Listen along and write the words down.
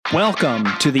Welcome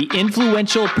to the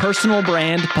Influential Personal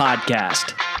Brand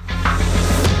Podcast.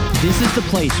 This is the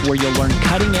place where you'll learn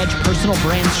cutting-edge personal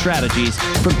brand strategies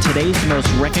from today's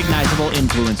most recognizable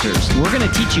influencers. We're going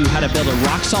to teach you how to build a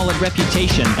rock-solid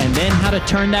reputation and then how to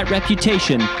turn that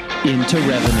reputation into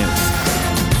revenue.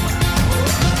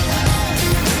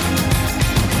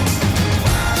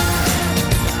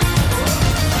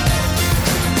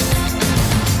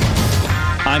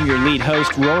 I'm your lead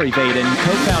host, Rory Vaden,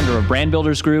 co-founder of Brand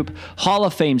Builders Group, Hall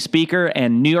of Fame speaker,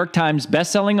 and New York Times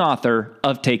bestselling author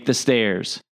of Take the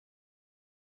Stairs.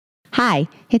 Hi,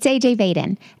 it's AJ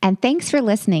Vaden, and thanks for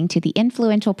listening to the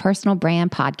Influential Personal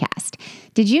Brand Podcast.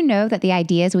 Did you know that the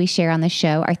ideas we share on the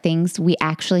show are things we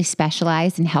actually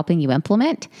specialize in helping you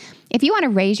implement? If you want to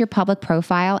raise your public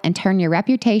profile and turn your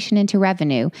reputation into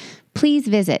revenue, please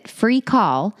visit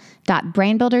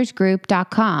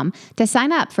freecall.brandbuildersgroup.com to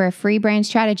sign up for a free brand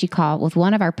strategy call with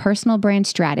one of our personal brand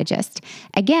strategists.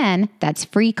 Again, that's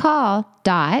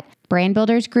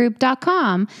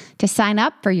freecall.brandbuildersgroup.com to sign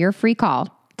up for your free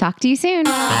call. Talk to you soon.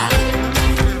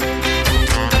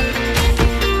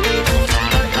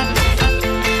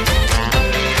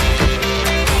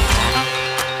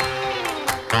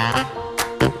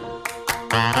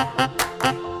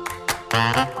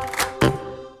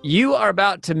 You are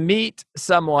about to meet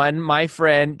someone, my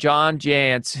friend, John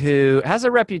Jantsch, who has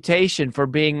a reputation for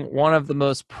being one of the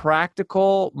most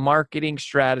practical marketing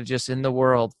strategists in the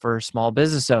world for small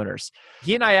business owners.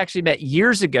 He and I actually met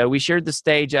years ago. We shared the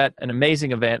stage at an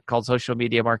amazing event called Social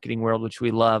Media Marketing World, which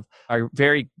we love. Our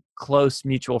very close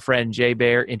mutual friend, Jay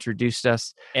Bear, introduced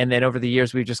us. And then over the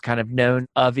years, we've just kind of known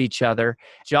of each other.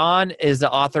 John is the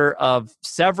author of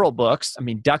several books. I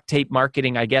mean, Duct Tape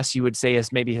Marketing, I guess you would say,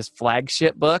 is maybe his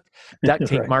flagship book. Duct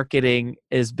Tape Right. Marketing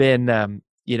has been,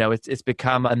 it's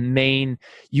become a main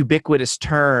ubiquitous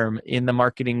term in the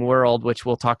marketing world, which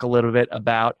we'll talk a little bit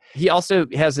about. He also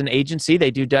has an agency.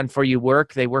 They do done-for-you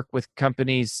work. They work with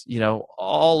companies,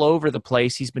 all over the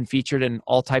place. He's been featured in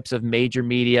all types of major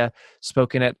media,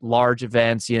 spoken at large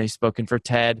events. He's spoken for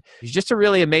TED. He's just a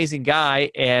really amazing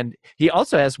guy. And he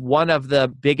also has one of the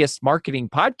biggest marketing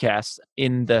podcasts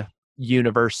in the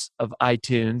universe of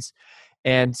iTunes.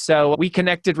 And so we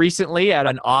connected recently at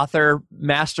an author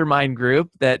mastermind group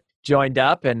that joined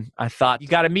up, and I thought, you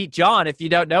got to meet John if you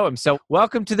don't know him. So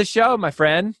welcome to the show, my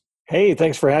friend. Hey,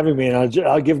 thanks for having me. And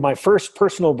I'll give my first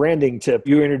personal branding tip.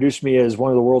 You introduced me as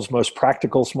one of the world's most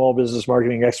practical small business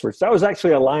marketing experts. That was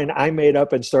actually a line I made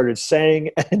up and started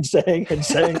saying and saying and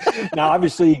saying. Now,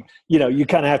 obviously, you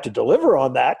kind of have to deliver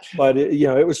on that, but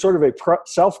it was sort of a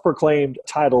self-proclaimed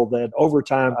title that over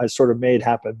time I sort of made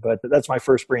happen. But that's my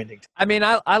first branding. I mean,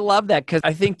 I love that because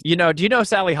I think, do you know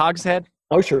Sally Hogshead?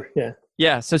 Oh, sure. Yeah.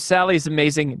 Yeah. So Sally's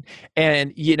amazing.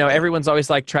 And, everyone's always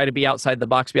like, try to be outside the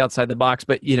box.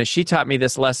 But, she taught me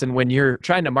this lesson. When you're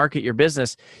trying to market your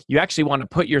business, you actually want to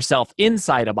put yourself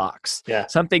inside a box. Yeah.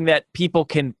 Something that people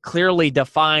can clearly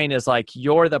define as like,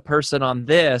 you're the person on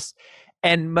this.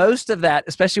 And most of that,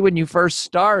 especially when you first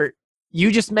start,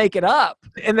 you just make it up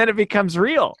and then it becomes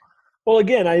real. Well,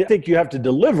 again, I think you have to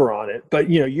deliver on it, but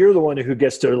you're the one who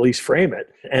gets to at least frame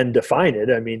it and define it.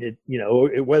 I mean,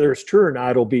 whether it's true or not,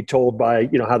 it'll be told by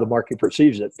how the market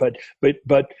perceives it. But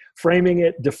framing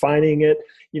it, defining it.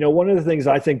 One of the things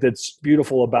I think that's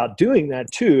beautiful about doing that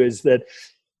too is that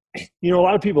a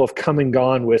lot of people have come and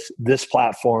gone with this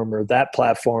platform or that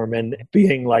platform and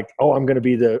being like, oh, I'm going to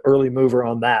be the early mover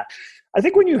on that. I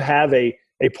think when you have a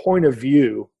point of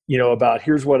view, about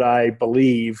here's what I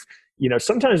believe,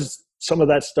 sometimes some of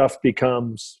that stuff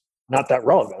becomes not that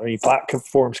relevant. I mean,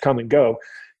 platforms come and go.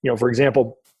 For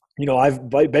example,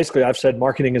 I've said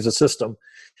marketing is a system,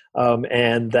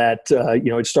 and that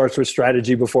it starts with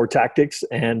strategy before tactics,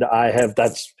 and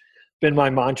that's been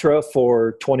my mantra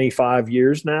for 25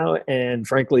 years now. And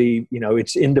frankly,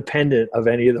 it's independent of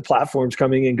any of the platforms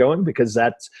coming and going, because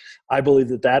I believe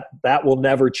that will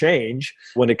never change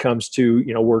when it comes to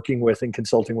working with and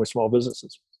consulting with small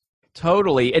businesses.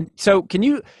 Totally. And so can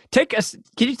you take us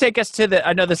to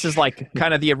I know this is like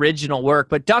kind of the original work,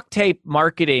 but Duct Tape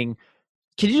Marketing,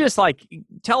 can you just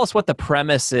tell us what the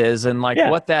premise is and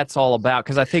what that's all about?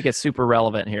 Because I think it's super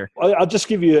relevant here. I'll just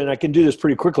give you, and I can do this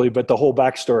pretty quickly, but the whole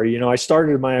backstory. I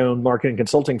started my own marketing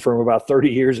consulting firm about 30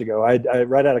 years ago. I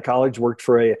right out of college worked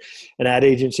for an ad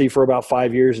agency for about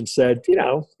 5 years and said,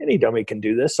 any dummy can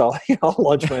do this. I'll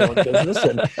launch my own business.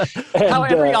 And how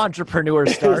every entrepreneur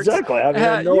starts. Exactly. I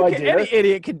had no idea. Any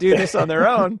idiot can do this on their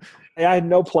own. I had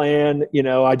no plan.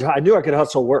 I knew I could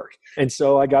hustle work. And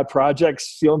so I got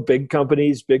projects, big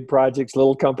companies, big projects,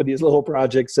 little companies, little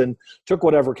projects, and took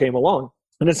whatever came along.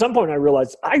 And at some point I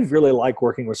realized I really like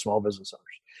working with small business owners.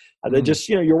 They just,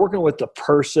 you're working with the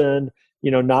person,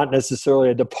 not necessarily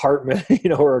a department,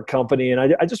 or a company. And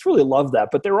I just really love that.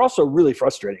 But they were also really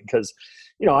frustrating because,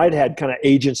 I'd had kind of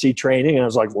agency training and I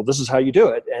was like, well, this is how you do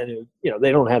it. And,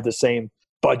 they don't have the same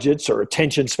budgets or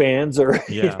attention spans or,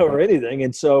 or anything.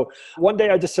 And so one day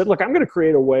I just said, look, I'm going to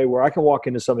create a way where I can walk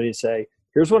into somebody and say,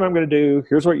 here's what I'm going to do.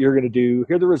 Here's what you're going to do.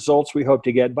 Here are the results we hope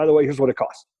to get. And by the way, here's what it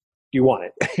costs. Do you want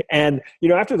it? And,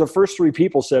 after the first 3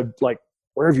 people said, like,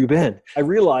 where have you been? I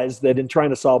realized that in trying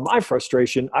to solve my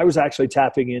frustration, I was actually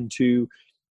tapping into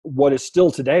what is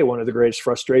still today one of the greatest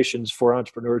frustrations for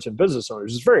entrepreneurs and business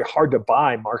owners. It's very hard to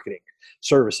buy marketing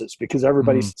services because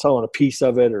everybody's selling a piece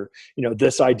of it or,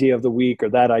 this idea of the week or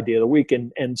that idea of the week.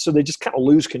 And so they just kind of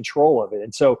lose control of it.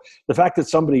 And so the fact that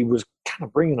somebody was kind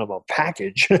of bringing them a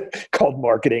package called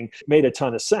marketing made a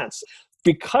ton of sense.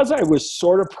 Because I was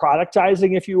sort of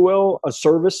productizing, if you will, a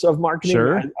service of marketing,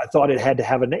 I thought it had to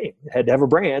have a name. It had to have a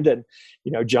brand. And,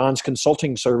 John's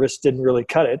consulting service didn't really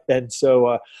cut it. And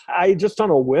so I just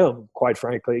on a whim, quite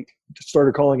frankly,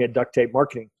 started calling it duct tape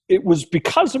marketing. It was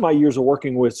because of my years of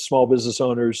working with small business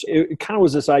owners. It kind of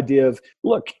was this idea of,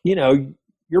 look,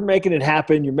 you're making it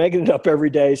happen. You're making it up every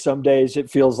day. Some days it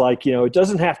feels like, it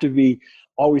doesn't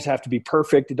always have to be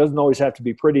perfect. It doesn't always have to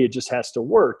be pretty. It just has to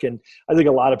work. And I think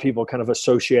a lot of people kind of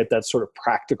associate that sort of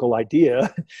practical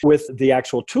idea with the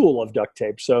actual tool of duct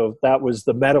tape. So that was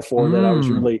the metaphor that I was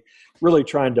really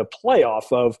trying to play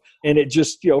off of. And it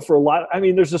just, for a lot,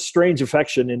 there's a strange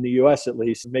affection in the US at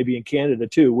least, maybe in Canada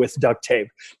too, with duct tape.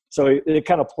 So it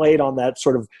kind of played on that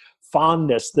sort of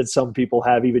fondness that some people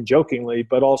have, even jokingly,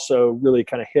 but also really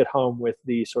kind of hit home with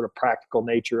the sort of practical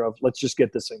nature of let's just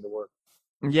get this thing to work.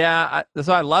 Yeah,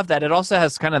 so I love that. It also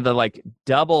has kind of the like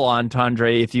double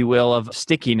entendre, if you will, of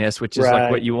stickiness, which is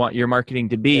like what you want your marketing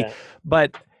to be. Yeah.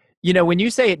 But, when you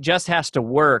say it just has to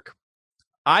work,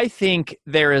 I think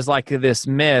there is like this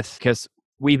myth, because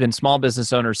we've been small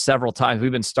business owners several times,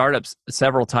 we've been startups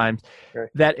several times,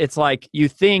 that it's like you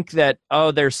think that,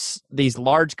 there's these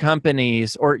large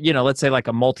companies or, let's say like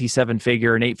a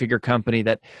multi-7-figure and 8-figure company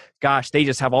that, gosh, they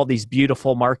just have all these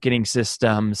beautiful marketing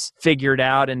systems figured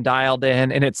out and dialed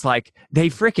in. And it's like, they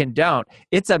freaking don't.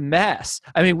 It's a mess.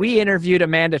 We interviewed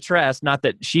Amanda Tress, not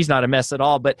that she's not a mess at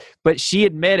all, but she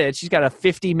admitted she's got a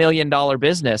 $50 million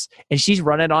business and she's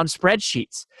running on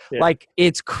spreadsheets. Yeah. Like,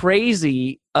 it's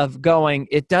crazy of going,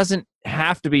 it doesn't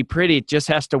have to be pretty, it just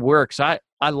has to work. So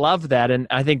I love that. And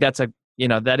I think that's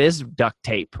that is duct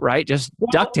tape, right? Just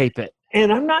duct tape it.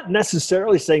 And I'm not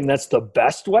necessarily saying that's the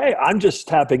best way. I'm just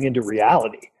tapping into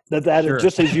reality. That sure.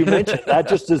 Just as you mentioned, that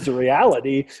just is the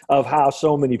reality of how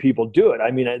so many people do it.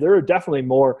 There are definitely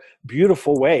more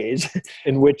beautiful ways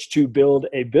in which to build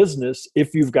a business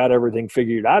if you've got everything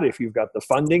figured out, if you've got the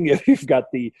funding, if you've got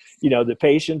the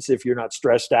patience, if you're not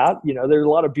stressed out. There's a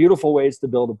lot of beautiful ways to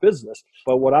build a business.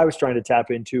 But what I was trying to tap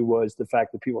into was the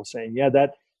fact that people are saying, yeah,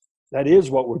 that is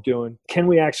what we're doing. Can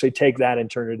we actually take that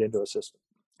and turn it into a system?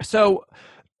 So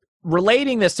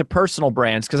relating this to personal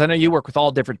brands, because I know you work with all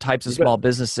different types of small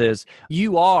businesses,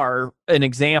 you are an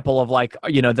example of like,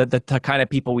 the kind of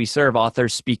people we serve,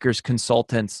 authors, speakers,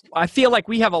 consultants. I feel like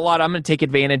we have I'm going to take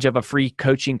advantage of a free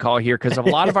coaching call here because a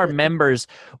lot of our members,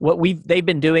 they've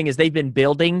been doing is they've been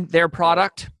building their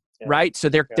product, right? So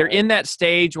they're in that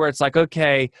stage where it's like,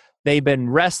 okay, they've been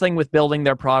wrestling with building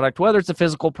their product, whether it's a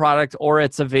physical product or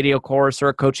it's a video course or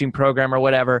a coaching program or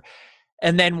whatever.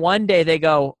 And then one day they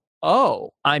go,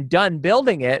 oh, I'm done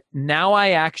building it. Now I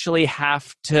actually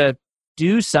have to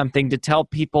do something to tell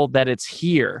people that it's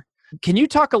here. Can you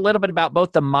talk a little bit about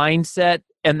both the mindset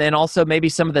and then also maybe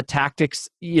some of the tactics,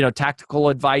 tactical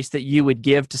advice that you would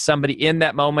give to somebody in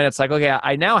that moment? It's like, okay,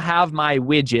 I now have my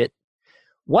widget.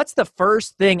 What's the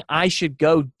first thing I should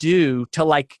go do to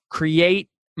like create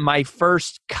my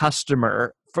first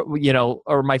customer,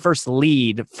 or my first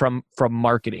lead from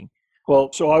marketing?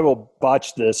 Well, so I will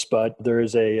botch this, but there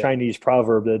is a Chinese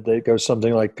proverb that goes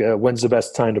something like, when's the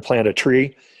best time to plant a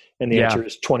tree? And the answer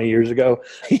is 20 years ago,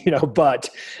 but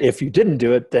if you didn't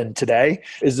do it, then today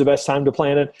is the best time to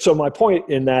plant it. So my point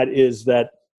in that is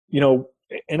that,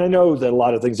 and I know that a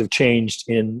lot of things have changed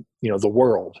in, the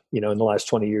world, in the last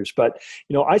 20 years, but,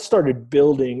 I started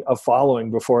building a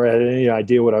following before I had any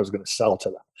idea what I was going to sell to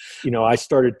them. I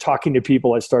started talking to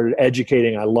people. I started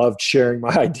educating. I loved sharing my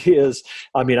ideas.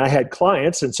 I had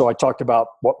clients. And so I talked about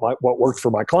what worked for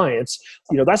my clients.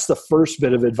 That's the first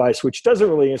bit of advice, which doesn't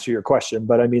really answer your question,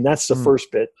 but that's the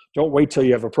first bit. Don't wait till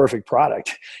you have a perfect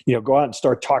product. Go out and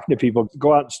start talking to people,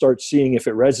 go out and start seeing if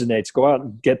it resonates, go out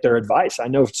and get their advice. I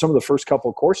know some of the first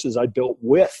couple of courses I built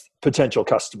with potential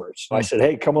customers. I said,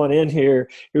 hey, come on in here.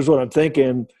 Here's what I'm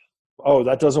thinking. oh,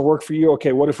 that doesn't work for you.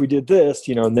 Okay, what if we did this?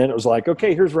 And then it was like,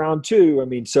 okay, here's round two. I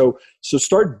mean, so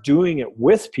start doing it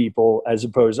with people as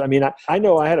opposed. I mean, I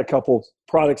know I had a couple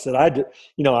products that I did,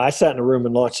 I sat in a room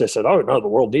and launched. I said, oh no, the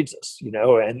world needs this,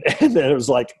 and then it was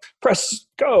like, press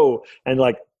go, and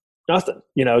like nothing,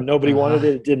 nobody wanted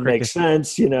it. It didn't make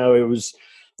sense.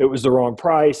 It was the wrong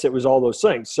price. It was all those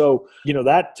things. So,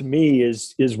 that to me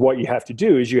is what you have to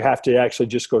do is you have to actually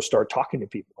just go start talking to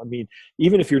people. I mean,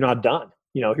 even if you're not done,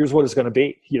 here's what it's going to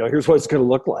be, here's what it's going to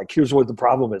look like. Here's what the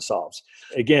problem it solves.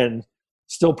 Again,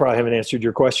 still probably haven't answered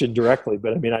your question directly,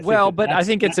 but I mean, I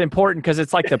think it's important because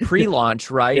it's like the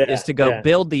pre-launch, right? Is to go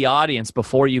build the audience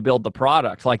before you build the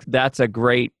product. Like that's a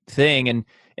great thing. And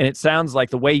it sounds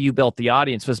like the way you built the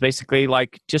audience was basically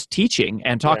like just teaching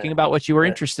and talking about what you were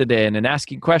interested in and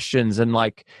asking questions and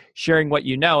like sharing what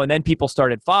you know. And then people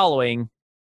started following.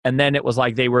 And then it was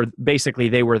like they were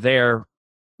there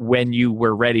when you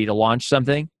were ready to launch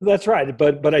something. That's right.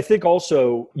 But I think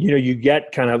also, you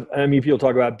get kind of, I mean, people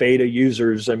talk about beta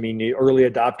users. I mean, the early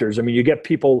adopters. I mean, you get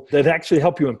people that actually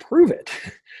help you improve it,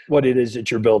 what it is that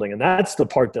you're building. And that's the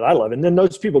part that I love. And then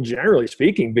those people, generally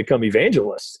speaking, become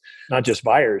evangelists, not just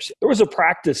buyers. There was a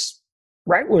practice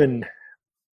right when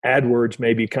AdWords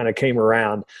maybe kind of came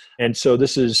around. And so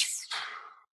this is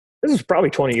probably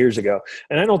 20 years ago.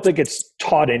 And I don't think it's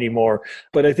taught anymore,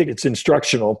 but I think it's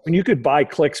instructional. When you could buy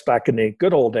clicks back in the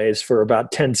good old days for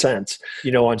about 10 cents,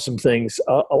 on some things,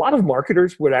 a lot of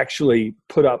marketers would actually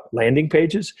put up landing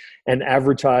pages and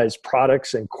advertise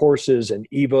products and courses and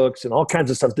ebooks and all kinds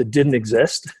of stuff that didn't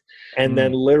exist. And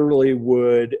then literally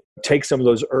would take some of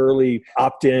those early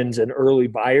opt-ins and early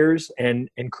buyers and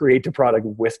create the product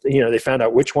with, they found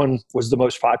out which one was the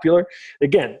most popular.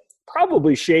 Again,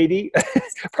 probably shady,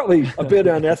 probably a bit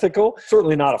unethical,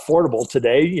 certainly not affordable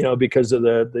today, because of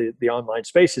the online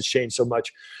space has changed so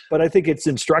much. But I think it's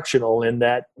instructional in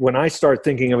that when I start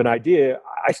thinking of an idea,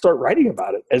 I start writing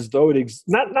about it as though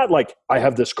not like I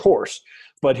have this course,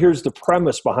 but here's the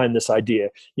premise behind this idea.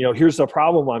 Here's the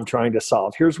problem I'm trying to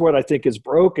solve. Here's what I think is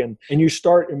broken. And you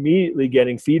start immediately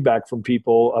getting feedback from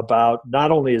people about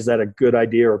not only is that a good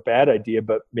idea or a bad idea,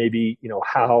 but maybe,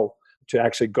 how to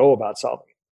actually go about solving it.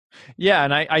 Yeah,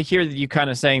 and I hear that you kind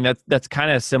of saying that's kind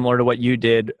of similar to what you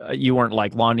did. You weren't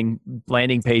like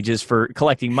landing pages for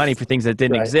collecting money for things that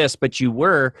didn't exist, but you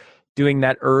were doing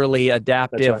that early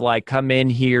adaptive, like come in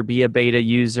here, be a beta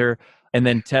user, and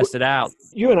then test it out.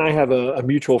 You and I have a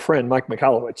mutual friend, Mike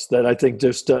Michalowicz, that I think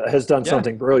just has done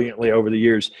something brilliantly over the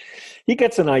years. He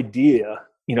gets an idea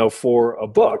for a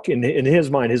book. In his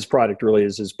mind, his product really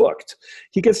is his book.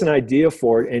 He gets an idea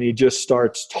for it and he just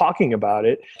starts talking about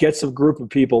it, gets a group of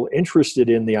people interested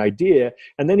in the idea,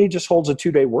 and then he just holds a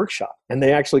 2-day workshop. And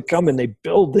they actually come and they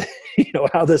build,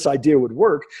 how this idea would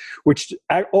work, which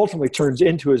ultimately turns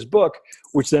into his book,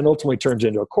 which then ultimately turns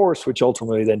into a course, which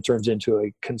ultimately then turns into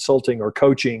a consulting or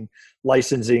coaching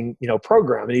licensing,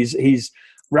 program. And he's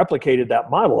replicated that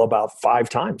model about 5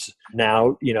 times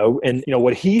now, and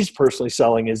what he's personally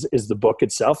selling is the book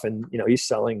itself. And, he's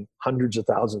selling hundreds of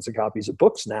thousands of copies of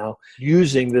books now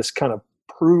using this kind of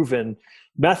proven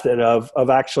method of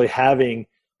actually having,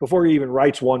 before he even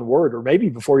writes one word, or maybe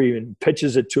before he even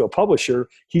pitches it to a publisher,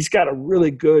 he's got a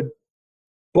really good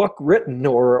book written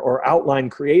or outline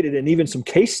created, and even some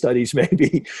case studies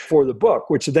maybe for the book,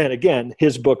 which then again,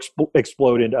 his books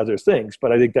explode into other things.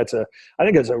 But I think that's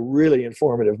a really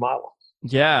informative model.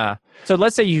 Yeah. So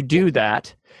let's say you do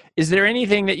that. Is there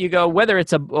anything that you go, whether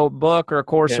it's a book or a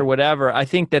course or whatever, I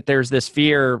think that there's this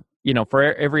fear,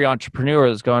 for every entrepreneur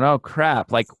is going, oh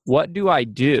crap, like what do I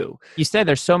do? You said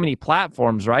there's so many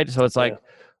platforms, right? So it's like,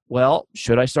 well,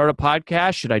 should I start a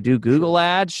podcast? Should I do Google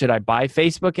ads? Should I buy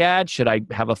Facebook ads? Should I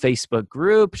have a Facebook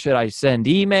group? Should I send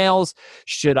emails?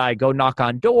 Should I go knock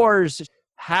on doors?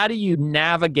 How do you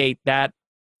navigate that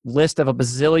list of a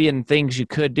bazillion things you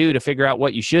could do to figure out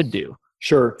what you should do?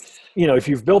 Sure. If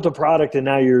you've built a product and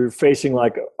now you're facing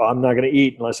like, oh, I'm not going to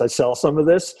eat unless I sell some of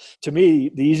this. To me,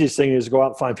 the easiest thing is go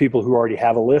out and find people who already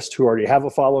have a list, who already have a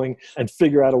following, and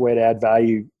figure out a way to add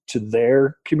value to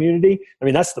their community. I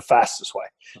mean, that's the fastest way.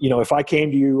 If I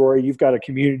came to you, or you've got a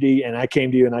community, and I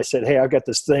came to you and I said, hey, I've got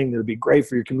this thing that would be great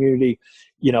for your community.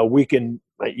 We can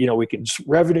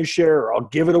revenue share, or I'll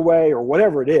give it away, or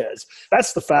whatever it is.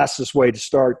 That's the fastest way to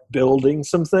start building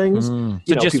some things.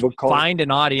 So just find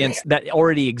an audience that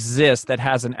already exists that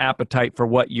has an appetite for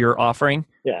what you're offering.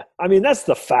 Yeah. I mean, that's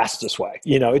the fastest way.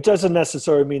 It doesn't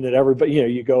necessarily mean that everybody,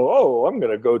 you go, oh, I'm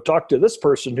going to go talk to this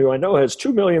person who I know has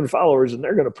 2 million followers, and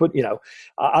they're going to put,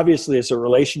 obviously it's a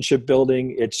relationship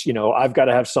building. It's, I've got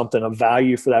to have something of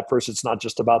value for that person. It's not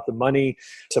just about the money.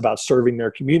 It's about serving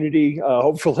their community,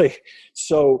 hopefully.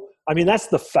 So I mean, that's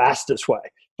the fastest way.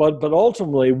 But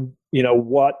ultimately,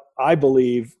 what I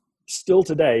believe still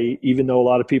today, even though a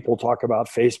lot of people talk about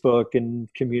Facebook and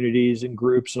communities and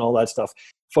groups and all that stuff,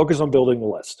 focus on building the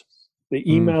list. The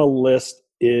email list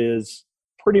is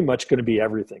pretty much going to be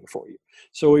everything for you.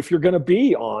 So if you're going to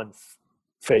be on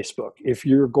Facebook, if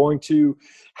you're going to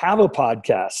have a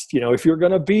podcast, if you're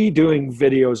going to be doing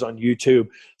videos on YouTube,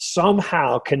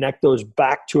 somehow connect those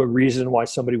back to a reason why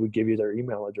somebody would give you their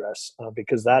email address.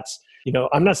 Because that's,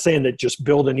 I'm not saying that just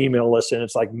build an email list and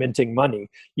it's like minting money,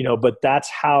 but that's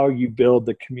how you build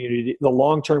the community, the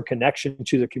long-term connection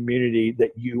to the community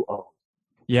that you own.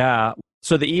 Yeah.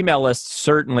 So the email list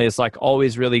certainly is like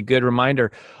always really good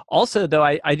reminder. Also, though,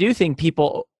 I do think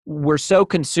people were so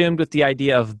consumed with the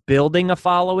idea of building a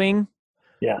following,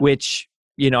 which,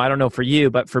 I don't know for you,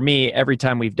 but for me, every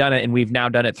time we've done it, and we've now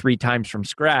done it 3 times from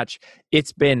scratch,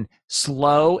 it's been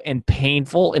slow and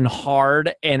painful and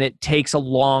hard, and it takes a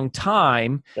long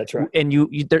time. That's right. And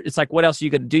it's like, what else are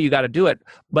you going to do? You got to do it.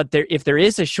 But if there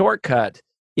is a shortcut,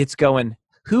 it's going,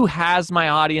 who has my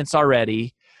audience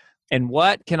already? And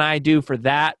what can I do for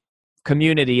that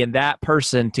community and that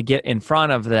person to get in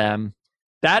front of them?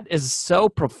 That is so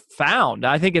profound.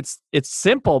 I think it's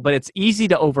simple, but it's easy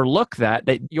to overlook that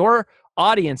your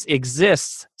audience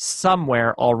exists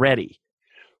somewhere already.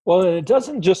 Well, and it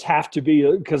doesn't just have to be,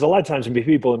 because a lot of times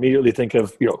people immediately think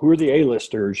of, who are the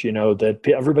A-listers, that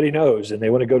everybody knows, and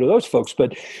they want to go to those folks.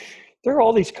 But there are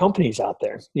all these companies out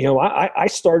there. I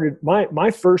started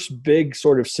my first big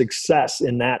sort of success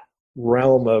in that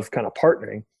realm of kind of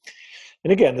partnering.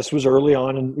 And again, this was early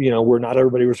on, and where not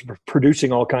everybody was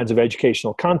producing all kinds of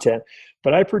educational content,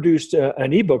 but I produced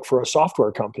an ebook for a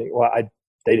software company. Well,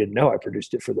 they didn't know I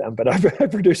produced it for them, but I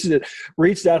produced it,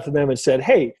 reached out to them and said,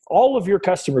 hey, all of your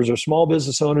customers are small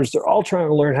business owners. They're all trying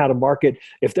to learn how to market.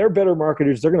 If they're better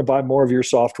marketers, they're going to buy more of your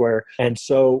software. And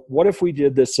so what if we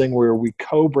did this thing where we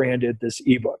co-branded this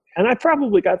ebook? And I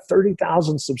probably got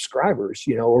 30,000 subscribers,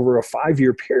 over a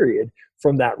 5-year period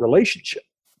from that relationship.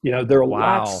 There are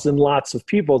lots and lots of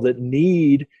people that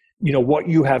need, what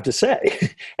you have to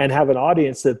say and have an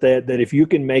audience that if you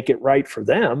can make it right for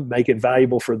them, make it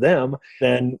valuable for them,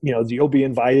 then, you'll be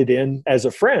invited in as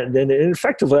a friend. And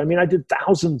effectively, I did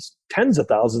tens of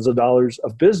thousands of dollars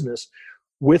of business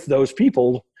with those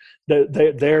people.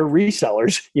 They're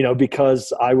resellers,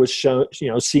 because I was shown,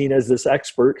 seen as this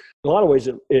expert. In a lot of ways,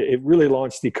 it really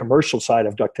launched the commercial side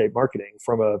of duct tape marketing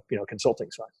from a consulting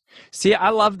side. See, I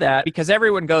love that, because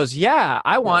everyone goes, yeah,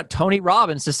 I want Tony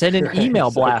Robbins to send an email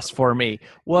blast for me.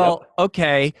 Well,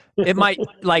 okay, it might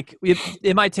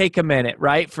it might take a minute,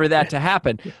 right, for that to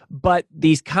happen. But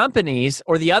these companies,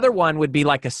 or the other one would be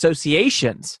like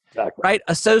associations. Exactly. Right?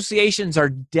 Associations are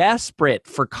desperate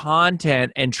for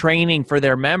content and training for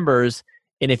their members.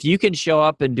 And if you can show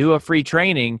up and do a free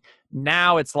training,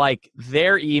 now it's like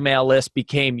their email list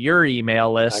became your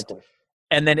email list. Exactly.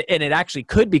 And it actually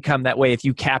could become that way if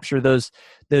you capture those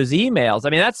emails.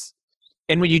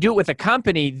 And when you do it with a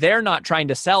company, they're not trying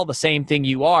to sell the same thing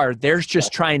you are. They're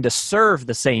just trying to serve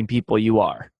the same people you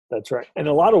are. That's right. In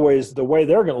a lot of ways, the way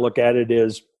they're going to look at it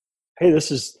is, hey,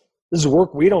 this is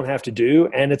work we don't have to do,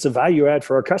 and it's a value add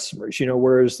for our customers.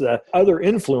 Whereas the other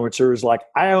influencers, like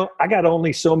I got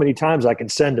only so many times I can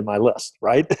send to my list,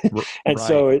 right? And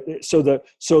right. So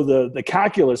the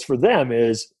calculus for them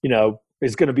is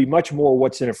going to be much more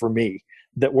what's in it for me.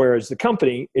 That whereas the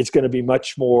company, it's going to be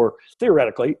much more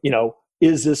theoretically,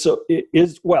 it's still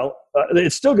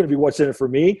going to be what's in it for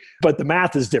me, but the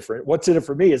math is different. What's in it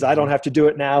for me is I don't have to do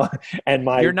it now. And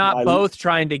you're not both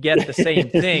trying to get the same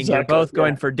thing. Exactly. You're both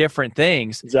going for different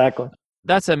things. Exactly.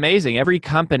 That's amazing. Every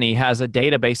company has a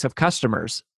database of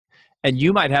customers, and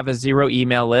you might have a 0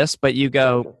 email list, but you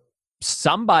go,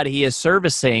 somebody is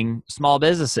servicing small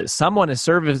businesses. Someone is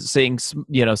servicing,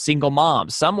 single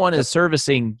moms. Someone is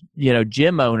servicing,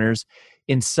 gym owners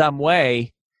in some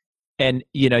way. And,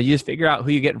 you just figure out who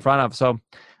you get in front of. So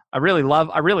I really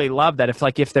love that.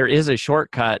 If there is a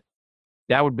shortcut,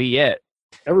 that would be it.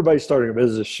 Everybody starting a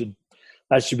business should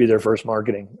be their first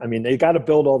marketing. They got to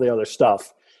build all the other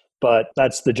stuff, but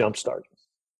that's the jump start.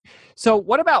 So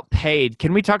what about paid?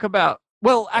 Can we talk about,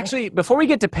 well, actually, before we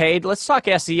get to paid, let's talk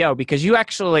SEO, because you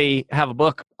actually have a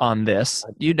book on this.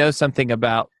 You know something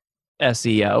about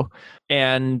SEO.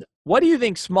 And what do you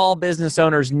think small business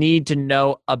owners need to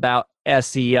know about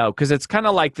SEO? Because it's kind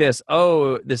of like this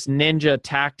ninja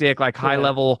tactic, like high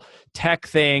level tech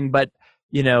thing, but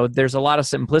there's a lot of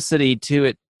simplicity to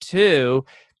it too.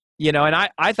 And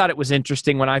I thought it was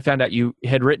interesting when I found out you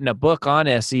had written a book on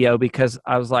SEO, because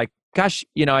I was like, gosh,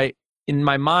 in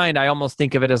my mind, I almost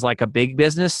think of it as like a big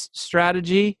business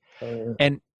strategy.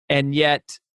 And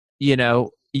yet,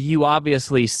 you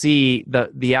obviously see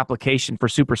the application for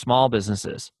super small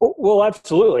businesses. Well,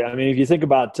 absolutely. I mean, if you think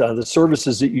about the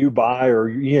services that you buy, or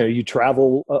you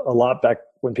travel a lot back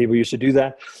when people used to do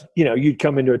that. You'd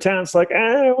come into a town. It's like,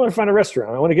 I want to find a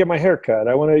restaurant. I want to get my hair cut.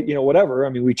 I want to, whatever. I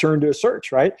mean, we turn to a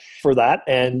search, right, for that.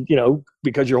 And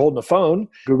because you're holding a phone,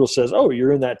 Google says, oh,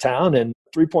 you're in that town, and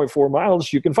 3.4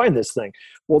 miles, you can find this thing.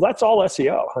 Well, that's all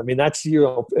SEO. I mean, that's,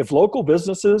 if local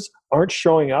businesses aren't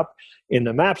showing up in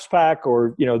the maps pack,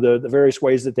 or the various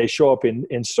ways that they show up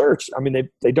in search, I mean,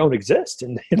 they don't exist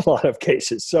in a lot of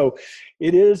cases. So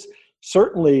it is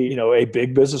certainly a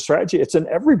big business strategy. It's in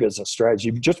every business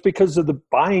strategy, just because of the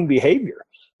buying behavior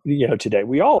today.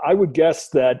 I would guess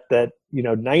that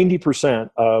 90%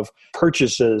 of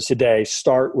purchases today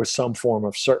start with some form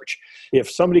of search. If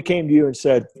somebody came to you and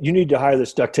said, you need to hire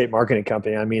this duct tape marketing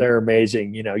company, I mean, they're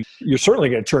amazing. You're certainly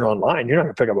going to turn online. You're not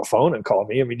going to pick up a phone and call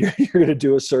me. I mean, you're going to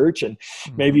do a search, and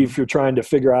maybe if you're trying to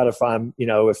figure out if I'm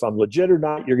legit or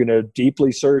not, you're going to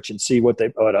deeply search and see what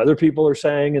other people are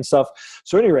saying and stuff.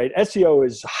 So at any rate, SEO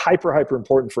is hyper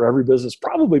important for every business,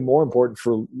 probably more important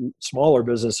for smaller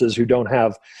businesses who don't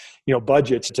have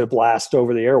budgets to blast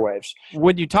over the airwaves.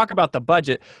 When you talk about the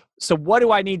budget, so what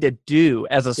do I need to do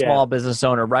as a small business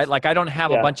owner, right? Like, I don't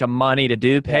have a bunch of money to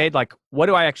do paid. Like, what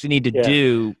do I actually need to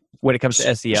do when it comes to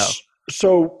SEO?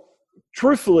 So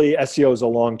truthfully, SEO is a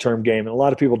long-term game, and a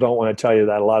lot of people don't want to tell you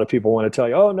that. A lot of people want to tell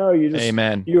you, oh no,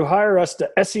 you hire us to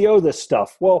SEO this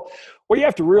stuff. Well, what you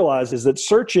have to realize is that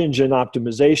search engine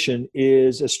optimization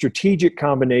is a strategic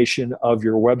combination of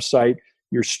your website,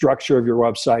 your structure of your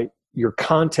website, your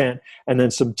content, and then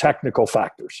some technical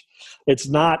factors. It's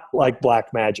not like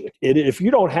black magic. If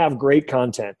you don't have great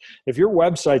content, if your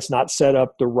website's not set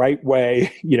up the right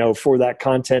way, for that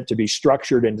content to be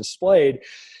structured and displayed,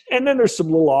 and then there's some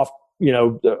little off,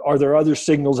 are there other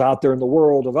signals out there in the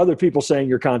world of other people saying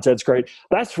your content's great?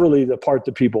 That's really the part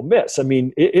that people miss. I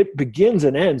mean, it begins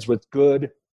and ends with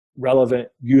good, relevant,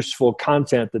 useful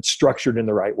content that's structured in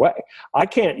the right way.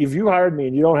 If you hired me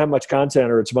and you don't have much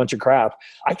content, or it's a bunch of crap,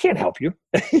 I can't help you,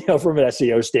 from an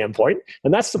SEO standpoint.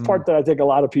 And that's the part that I think a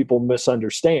lot of people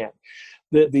misunderstand.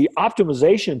 The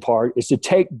optimization part is to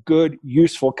take good,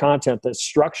 useful content that's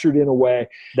structured in a way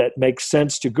that makes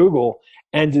sense to Google,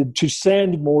 and to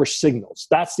send more signals.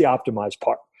 That's the optimized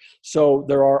part. So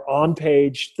there are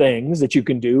on-page things that you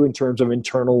can do in terms of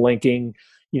internal linking,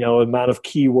 amount of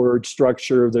keyword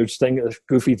structure. There's a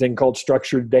goofy thing called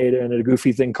structured data, and a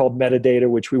goofy thing called metadata,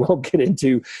 which we won't get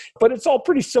into. But it's all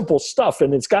pretty simple stuff,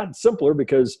 and it's gotten simpler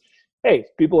because, hey,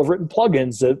 people have written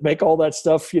plugins that make all that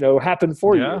stuff, happen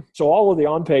for you. So all of the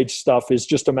on-page stuff is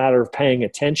just a matter of paying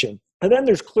attention. And then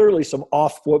there's clearly some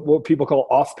what people call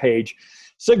off-page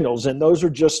signals, and those are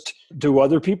just, do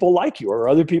other people like you? Or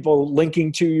other people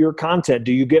linking to your content?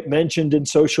 Do you get mentioned in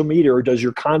social media, or does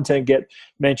your content get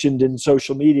mentioned in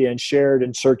social media and shared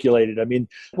and circulated? I mean,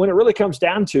 when it really comes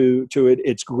down to it,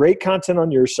 it's great content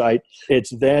on your site. It's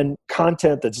then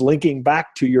content that's linking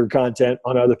back to your content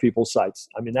on other people's sites.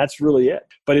 I mean, that's really it.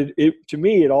 But to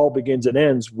me, it all begins and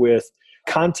ends with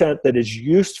content that is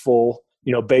useful,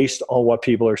 based on what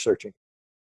people are searching.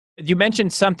 You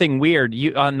mentioned something weird.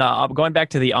 Going back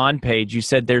to the on page, you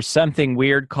said there's something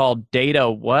weird called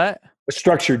data. What?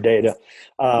 Structured data.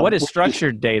 What is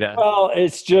structured data? Well,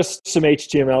 it's just some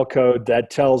HTML code that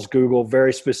tells Google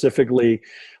very specifically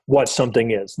what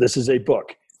something is. This is a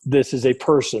book. This is a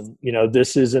person.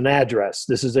 This is an address.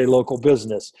 This is a local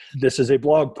business. This is a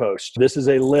blog post. This is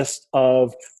a list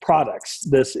of products.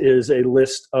 This is a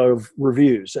list of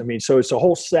reviews. I mean, so it's a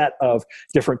whole set of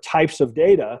different types of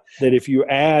data that if you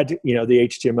add, the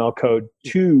HTML code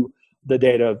to the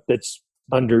data that's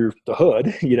under the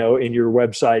hood, in your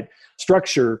website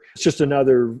structure, it's just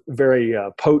another very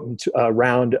potent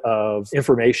round of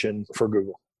information for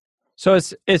Google. So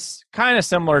it's kind of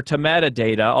similar to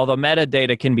metadata, although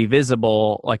metadata can be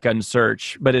visible like on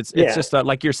search, but it's just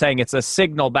like you're saying, it's a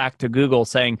signal back to Google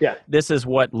saying, this is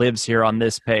what lives here on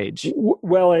this page.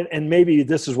 Well, and maybe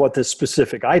this is what this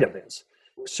specific item is.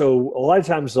 So a lot of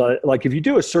times, like if you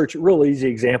do a search, real easy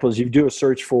example is you do a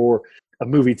search for a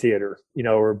movie theater,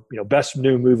 or best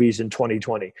new movies in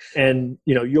 2020, and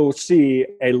you'll see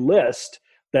a list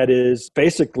that is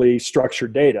basically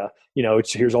structured data.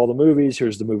 Here's all the movies,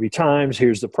 here's the movie times,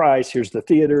 here's the price, here's the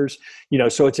theaters,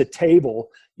 so it's a table,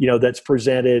 that's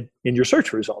presented in your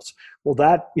search results. Well,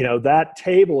 that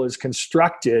table is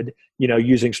constructed,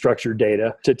 using structured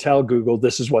data to tell Google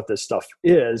this is what this stuff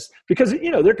is, because,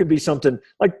 there could be something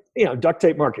like, duct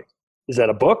tape marketing. Is that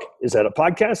a book? Is that a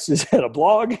podcast? Is that a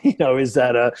blog? Is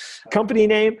that a company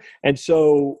name? And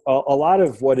so a lot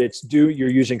of what you're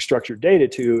using structured data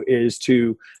to is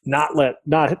to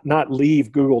not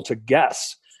leave Google to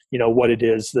guess, what it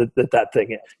is that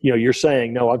thing is. You're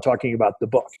saying, no, I'm talking about the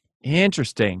book.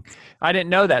 Interesting. I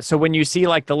didn't know that. So when you see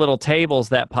like the little tables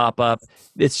that pop up,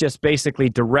 it's just basically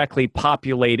directly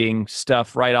populating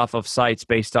stuff right off of sites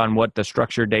based on what the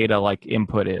structured data like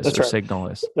input is. That's or right. Signal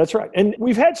is. That's right. And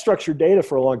we've had structured data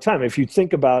for a long time. If you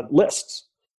think about lists,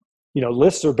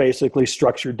 lists are basically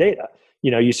structured data.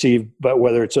 You see, but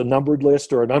whether it's a numbered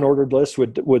list or an unordered list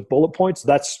with bullet points,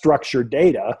 that's structured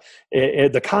data,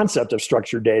 the concept of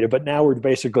structured data. But now we're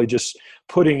basically just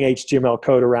putting HTML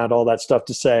code around all that stuff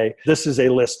to say, this is a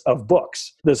list of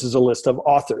books. This is a list of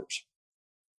authors.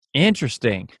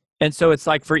 Interesting. And so it's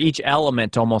like for each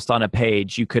element almost on a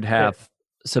page, you could have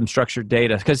some structured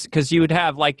data because you would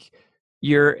have like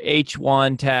your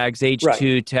H1 tags,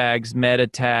 H2 tags, meta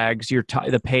tags,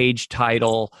 the page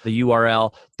title, the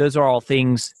URL. Those are all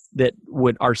things that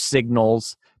are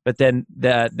signals. But then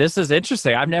this is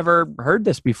interesting. I've never heard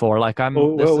this before.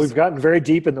 We've gotten very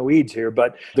deep in the weeds here.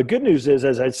 But the good news is,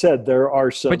 as I said, there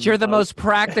are some. But you're the most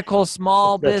practical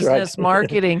small business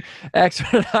marketing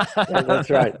expert. That's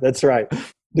right. That's right.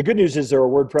 The good news is there are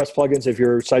WordPress plugins. If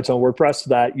your site's on WordPress,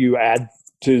 that you add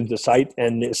to the site,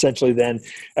 and essentially then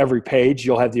every page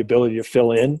you'll have the ability to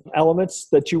fill in elements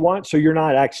that you want. So you're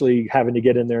not actually having to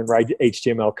get in there and write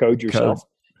HTML code yourself.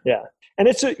 Yeah. And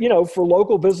it's, for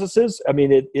local businesses, I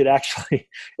mean, it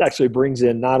actually brings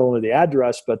in not only the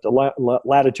address, but the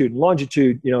latitude and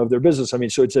longitude, of their business. I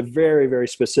mean, so it's a very, very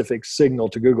specific signal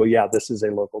to Google. Yeah, this is a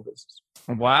local business.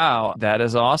 Wow, that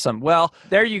is awesome. Well,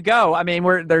 there you go. I mean,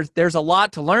 there's a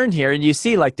lot to learn here, and you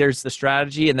see, like, there's the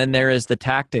strategy, and then there is the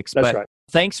tactics. That's right.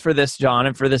 Thanks for this, John,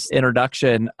 and for this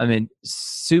introduction. I mean,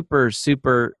 super,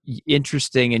 super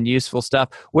interesting and useful stuff.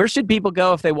 Where should people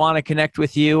go if they want to connect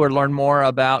with you or learn more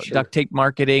about duct tape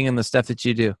marketing and the stuff that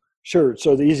you do? Sure.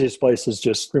 So the easiest place is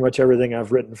just pretty much everything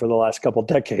I've written for the last couple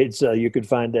decades. You could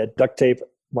find at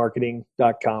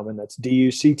ducttapemarketing.com, and that's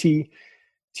DUCTTAPE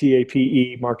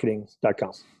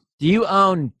marketing.com. Do you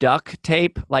own duct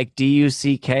tape, like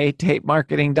DUCK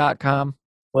tapemarketing.com?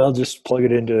 Well, just plug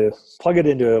it into a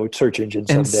search engine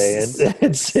someday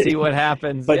and see what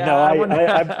happens. But no,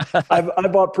 I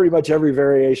bought pretty much every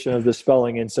variation of the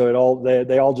spelling, and so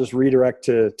they all just redirect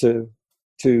to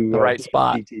the right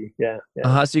spot. Yeah.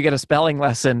 So you get a spelling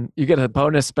lesson. You get a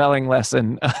bonus spelling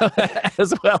lesson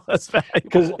as well as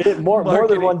because more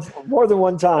than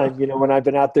one time, when I've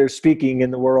been out there speaking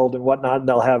in the world and whatnot, and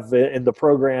they'll have in the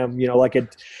program,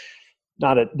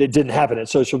 it didn't happen in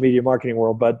social media marketing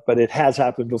world, but it has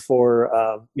happened before,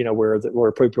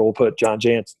 where people will put John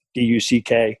Jantsch,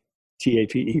 DUCKTAPE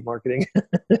marketing.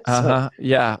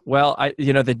 Yeah. Well,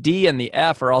 the D and the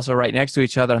F are also right next to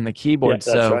each other on the keyboard.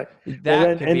 Yeah, that's right.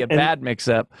 That could be a bad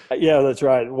mix-up. Yeah, that's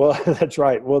right. Well, that's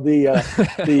right. Well,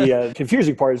 the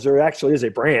confusing part is there actually is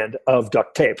a brand of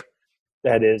duct tape.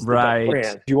 That is the right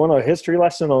brand. Do you want a history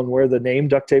lesson on where the name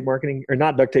duct tape marketing, or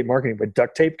not duct tape marketing, but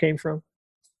duct tape came from?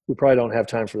 We probably don't have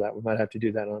time for that. We might have to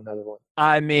do that on another one.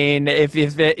 I mean, if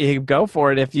you go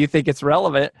for it, if you think it's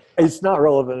relevant. It's not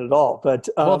relevant at all. But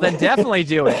well, then definitely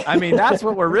do it. I mean, that's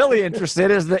what we're really interested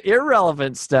in, is the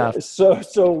irrelevant stuff.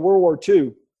 So World War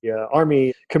II,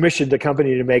 Army commissioned a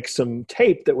company to make some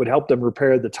tape that would help them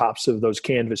repair the tops of those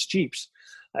canvas Jeeps.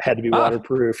 It had to be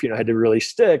waterproof, had to really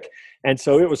stick. And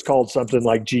so it was called something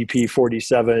like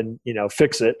GP47,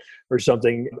 fix it or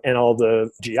something. And all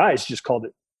the GIs just called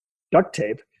it duct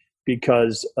tape,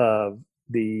 because of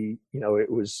it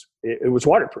was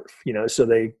waterproof, so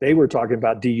they were talking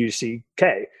about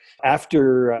DUCK.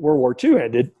 After World War II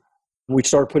ended, we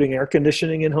started putting air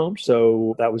conditioning in homes.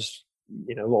 So that was,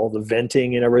 all the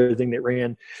venting and everything that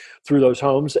ran through those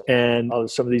homes. And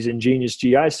some of these ingenious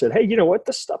GIs said, hey, you know what?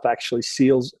 This stuff actually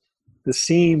seals the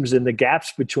seams and the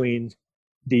gaps between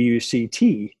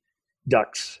DUCT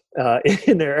ducts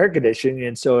in their air conditioning.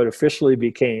 And so it officially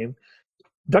became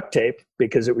duct tape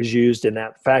because it was used in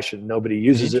that fashion. Nobody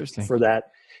uses it for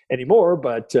that anymore,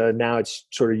 but now it's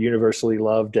sort of universally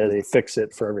loved as a fix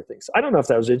it for everything. So I don't know if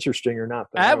that was interesting or not.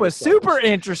 That was super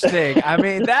interesting. I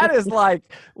mean, that is like,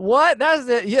 what? That's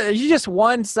it. You just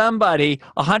won somebody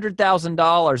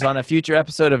 $100,000 on a future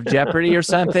episode of Jeopardy or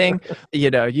something.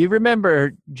 You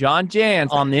remember John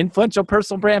Jantsch on the Influential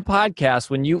Personal Brand podcast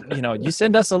when you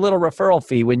send us a little referral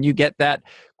fee when you get that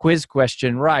quiz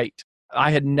question right.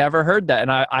 I had never heard that.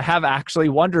 And I have actually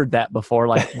wondered that before,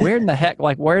 like where in the heck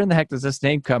does this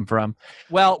name come from?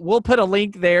 Well, we'll put a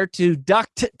link there to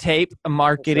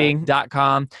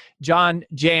ducttapemarketing.com. John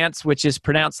Jantsch, which is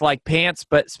pronounced like pants,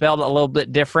 but spelled a little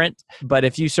bit different. But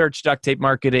if you search duct tape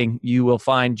marketing, you will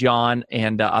find John.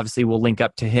 And obviously we'll link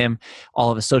up to him,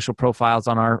 all of his social profiles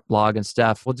on our blog and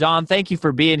stuff. Well, John, thank you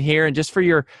for being here and just for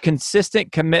your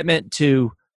consistent commitment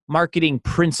to marketing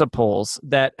principles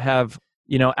that have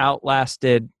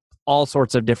outlasted all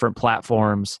sorts of different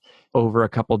platforms over a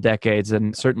couple decades.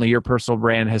 And certainly your personal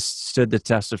brand has stood the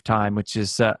test of time, which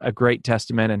is a great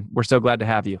testament. And we're so glad to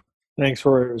have you. Thanks,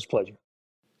 Roy. It was a pleasure.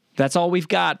 That's all we've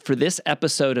got for this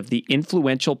episode of the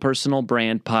Influential Personal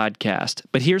Brand Podcast.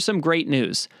 But here's some great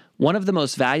news. One of the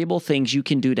most valuable things you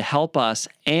can do to help us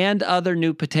and other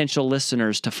new potential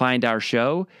listeners to find our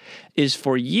show is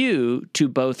for you to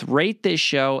both rate this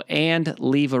show and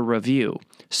leave a review.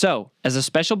 So, as a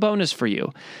special bonus for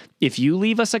you, if you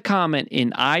leave us a comment in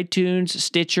iTunes,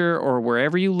 Stitcher, or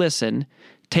wherever you listen,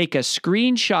 take a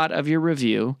screenshot of your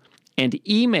review and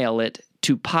email it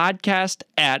to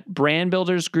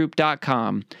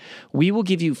podcast@brandbuildersgroup.com. We will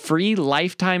give you free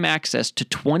lifetime access to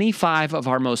 25 of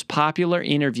our most popular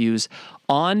interviews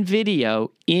on video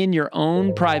in your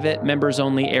own private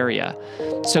members-only area.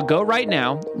 So go right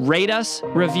now, rate us,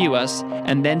 review us,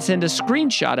 and then send a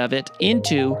screenshot of it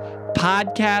into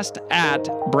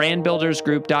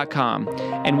podcast@brandbuildersgroup.com,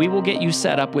 and we will get you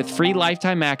set up with free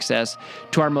lifetime access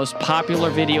to our most popular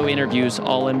video interviews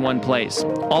all in one place.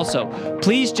 Also,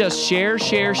 please just share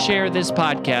this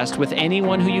podcast with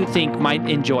anyone who you think might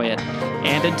enjoy it.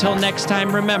 And until next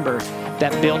time, remember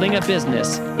that building a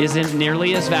business isn't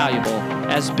nearly as valuable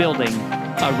as building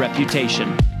a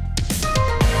reputation.